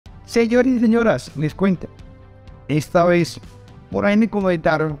Señores y señoras, les cuento. Esta vez, por ahí me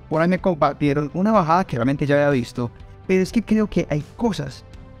comentaron, por ahí me compartieron una bajada que realmente ya había visto. Pero es que creo que hay cosas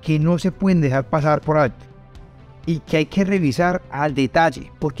que no se pueden dejar pasar por alto. Y que hay que revisar al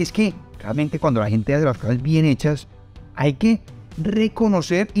detalle. Porque es que realmente cuando la gente hace las cosas bien hechas, hay que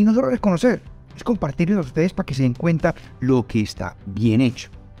reconocer, y no solo reconocer, es compartirlo a ustedes para que se den cuenta lo que está bien hecho,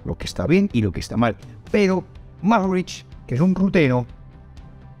 lo que está bien y lo que está mal. Pero Mohorič, que es un rutero,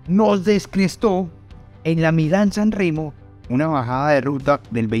 nos descrestó en la Milán-San Remo, una bajada de ruta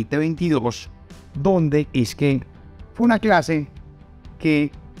del 2022, donde es que fue una clase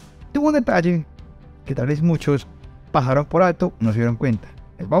que tuvo un detalle que tal vez muchos pasaron por alto, no se dieron cuenta.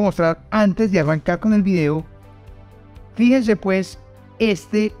 Les voy a mostrar antes de arrancar con el video. Fíjense pues,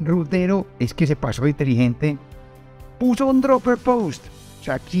 este rutero es que se pasó de inteligente, puso un dropper post. O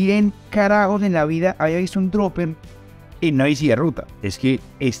sea, ¿quién carajos en la vida había visto un dropper en una bici de ruta? Es que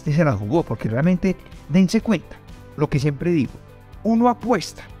este se la jugó, porque realmente, dense cuenta, lo que siempre digo, uno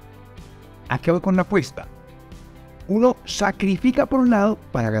apuesta. ¿A qué voy con una apuesta? Uno sacrifica por un lado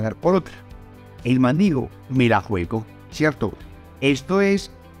para ganar por otro. El man dijo, me la juego, ¿cierto? Esto es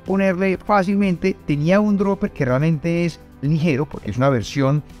ponerle fácilmente, tenía un dropper que realmente es ligero, porque es una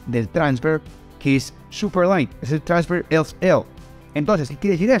versión del transfer que es super light, es el transfer SL. Entonces, ¿qué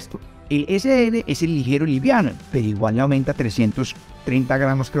quiere decir esto? El SL es el ligero y liviano, pero igual le aumenta 330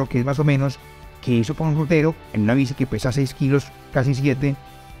 gramos, creo que es más o menos, que eso para un rutero, en una bici que pesa 6 kilos, casi 7,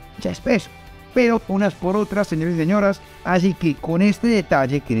 ya es peso. Pero unas por otras, señores y señoras, así que con este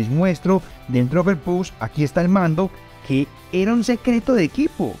detalle que les muestro dentro del post, aquí está el mando, que era un secreto de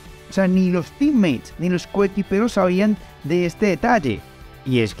equipo. O sea, ni los teammates, ni los coequiperos sabían de este detalle.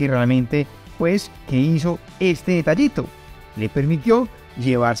 Y es que realmente, pues, ¿qué hizo este detallito? Le permitió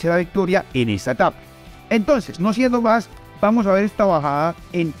llevarse la victoria en esta etapa. Entonces, no siendo más, vamos a ver esta bajada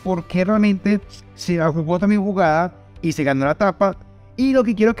en por qué realmente se la jugó también jugada y se ganó la etapa. Y lo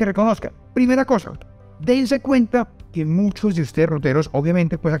que quiero que reconozcan, primera cosa, dense cuenta que muchos de ustedes ruteros,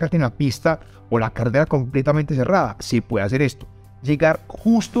 obviamente pues acá tienen la pista o la carretera completamente cerrada, se puede hacer esto, llegar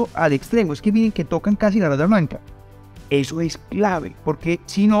justo al extremo. Es que miren que tocan casi la raya blanca. Eso es clave, porque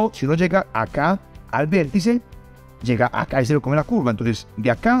si no, si uno llega acá al vértice, llega acá y se lo come la curva. Entonces,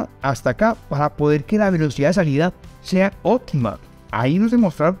 de acá hasta acá, para poder que la velocidad de salida sea óptima. Ahí nos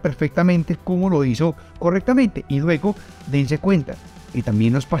demostraron perfectamente cómo lo hizo correctamente. Y luego, dense cuenta, y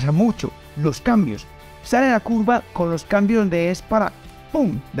también nos pasa mucho, los cambios. Sale la curva con los cambios donde es para,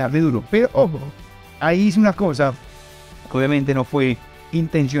 ¡pum!, darle duro. Pero, ojo, ahí hice una cosa que obviamente no fue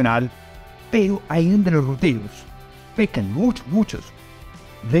intencional, pero ahí donde los ruteros pecan muchos.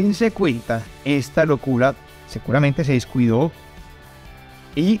 Dense cuenta, esta locura seguramente se descuidó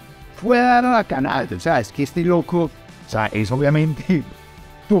y fue a dar a la canal. O sea, es que este loco, o sea, es obviamente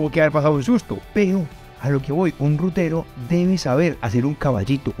tuvo que haber pasado un susto. Pero a lo que voy, un rutero debe saber hacer un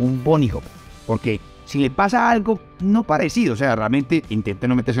caballito, un bunny hop, porque si le pasa algo no parecido, o sea, realmente intente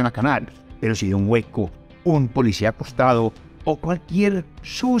no meterse en la canal, pero si de un hueco, un policía acostado o cualquier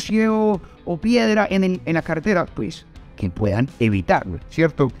sucio o piedra en la carretera, pues que puedan evitarlo,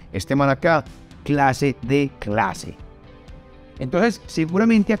 ¿cierto? Este man acá, clase de clase. Entonces,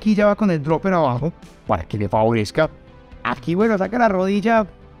 seguramente aquí ya va con el dropper abajo para que le favorezca. Aquí, bueno, saca la rodilla,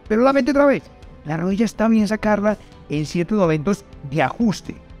 pero la mete otra vez. La rodilla está bien sacarla en ciertos momentos de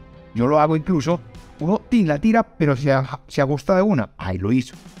ajuste. Yo lo hago incluso, uno la tira, pero se ajusta de una. Ahí lo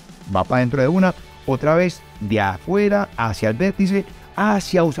hizo. Va para dentro de una, otra vez de afuera hacia el vértice,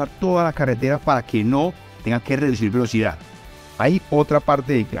 hacia usar toda la carretera para que no tenga que reducir velocidad. Ahí otra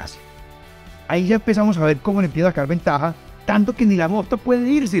parte de clase. Ahí ya empezamos a ver cómo le empieza a sacar ventaja, tanto que ni la moto puede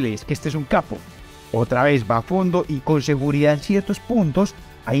irseles, que este es un capo. Otra vez va a fondo y con seguridad en ciertos puntos,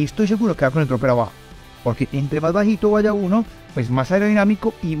 ahí estoy seguro que va con el dropper abajo. Porque entre más bajito vaya uno, pues más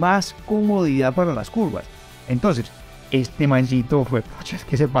aerodinámico y más comodidad para las curvas. Entonces, este mancito fue, es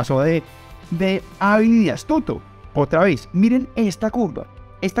que se pasó de hábil y de astuto. Otra vez, miren esta curva.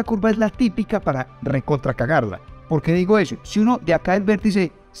 Esta curva es la típica para recontracagarla. ¿Por qué digo eso? Si uno de acá del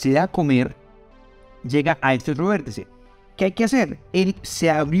vértice se da a comer, llega a este otro vértice. ¿Qué hay que hacer? Él se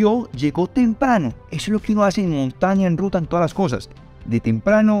abrió, llegó temprano. Eso es lo que uno hace en montaña, en ruta, en todas las cosas. De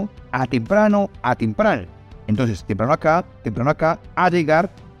temprano a temprano a temprano. Entonces, temprano acá, a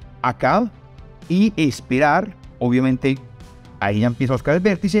llegar acá y esperar. Obviamente, ahí ya empieza a buscar el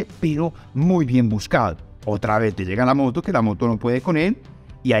vértice, pero muy bien buscado. Otra vez te llega la moto, que la moto no puede con él,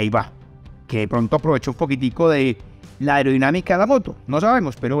 y ahí va. Que de pronto aprovecha un poquitico de la aerodinámica de la moto. No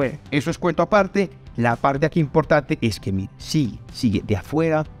sabemos, pero bueno, eso es cuento aparte. La parte aquí importante es que mire, sigue de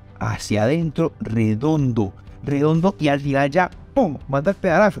afuera hacia adentro, redondo, y al final ya ¡pum!, manda el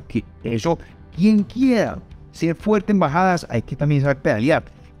pedalazo. Que eso, quien quiera ser fuerte en bajadas, hay que también saber pedalear.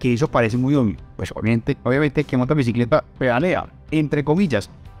 Que eso parece muy obvio. Pues obviamente que monta bicicleta pedalea, entre comillas.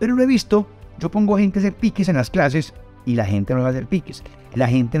 Pero lo he visto, yo pongo a gente a hacer piques en las clases y la gente no sabe hacer piques. La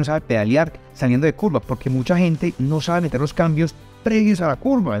gente no sabe pedalear saliendo de curva porque mucha gente no sabe meter los cambios previos a la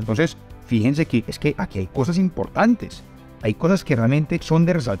curva. Entonces, fíjense que es que aquí hay cosas importantes. Hay cosas que realmente son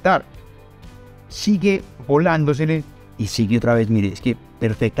de resaltar. Sigue volándosele y sigue otra vez, mire, es que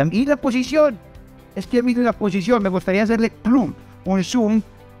perfecta. Y la posición, es que mire la posición, me gustaría hacerle plum, un zoom,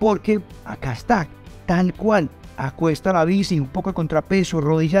 porque acá está, tal cual, acuesta la bici, un poco de contrapeso,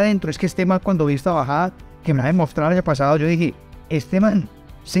 rodilla adentro. Es que este man, cuando vi esta bajada, que me la demostraron el año pasado, yo dije, este man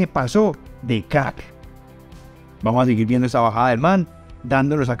se pasó de crack. Vamos a seguir viendo esa bajada del man,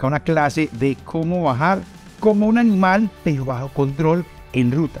 dándonos acá una clase de cómo bajar como un animal, pero bajo control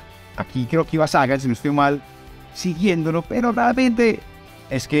en ruta. Aquí creo que iba Saga, si no estoy mal, siguiéndolo, pero realmente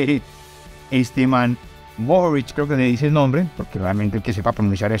es que este man, Mohorič, creo que le dice el nombre, porque realmente el que sepa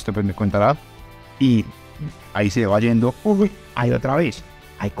pronunciar esto pues me contará. Y ahí se va yendo, ahí otra vez,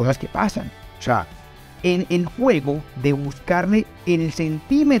 hay cosas que pasan. O sea, en el juego de buscarle en el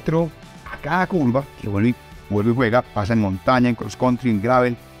centímetro a cada curva, que vuelve y juega, pasa en montaña, en cross country, en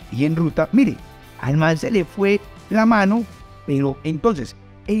gravel y en ruta, mire, al man se le fue la mano, pero entonces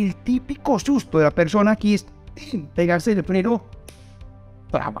el típico susto de la persona aquí es pegarse el freno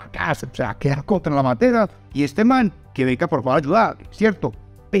para matarse, o sea, quedar contra la matera, y este man que venga por favor a ayudar, ¿cierto?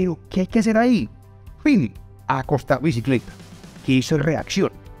 Pero ¿qué hay que hacer ahí? Fin, acostar bicicleta, que eso es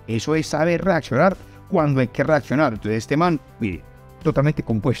reacción, eso es saber reaccionar cuando hay que reaccionar. Entonces este man, mire, totalmente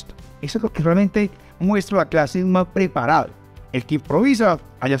compuesto. Eso es lo que realmente muestra la clase más preparada. El que improvisa,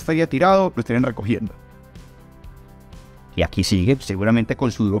 allá estaría tirado, lo estarían recogiendo. Y aquí sigue, seguramente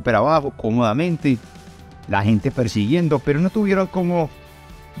con su dropper abajo, cómodamente, la gente persiguiendo, pero no tuvieron cómo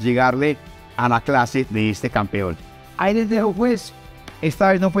llegarle a la clase de este campeón. Ahí les dejo pues,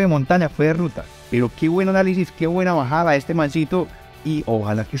 esta vez no fue de montaña, fue de ruta, pero qué buen análisis, qué buena bajada este mancito, y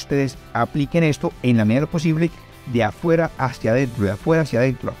ojalá que ustedes apliquen esto en la medida de lo posible, de afuera hacia adentro, de afuera hacia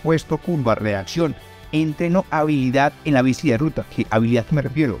adentro, apuesto, curva, reacción, entreno habilidad en la bici de ruta. ¿Qué habilidad que me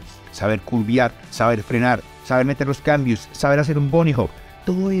refiero? Saber curviar, saber frenar, saber meter los cambios, saber hacer un bunny hop.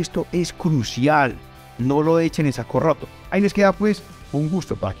 Todo esto es crucial. No lo echen en saco roto. Ahí les queda pues un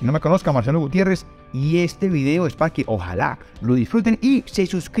gusto. Para quien no me conozca, Marcelo Gutiérrez. Y este video es para que ojalá lo disfruten y se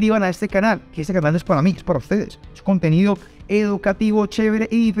suscriban a este canal. Que este canal no es para mí, es para ustedes. Es contenido educativo, chévere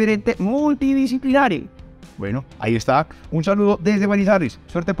y diferente, multidisciplinario. Bueno, ahí está. Un saludo desde Buenos Aires.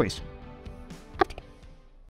 Suerte pues.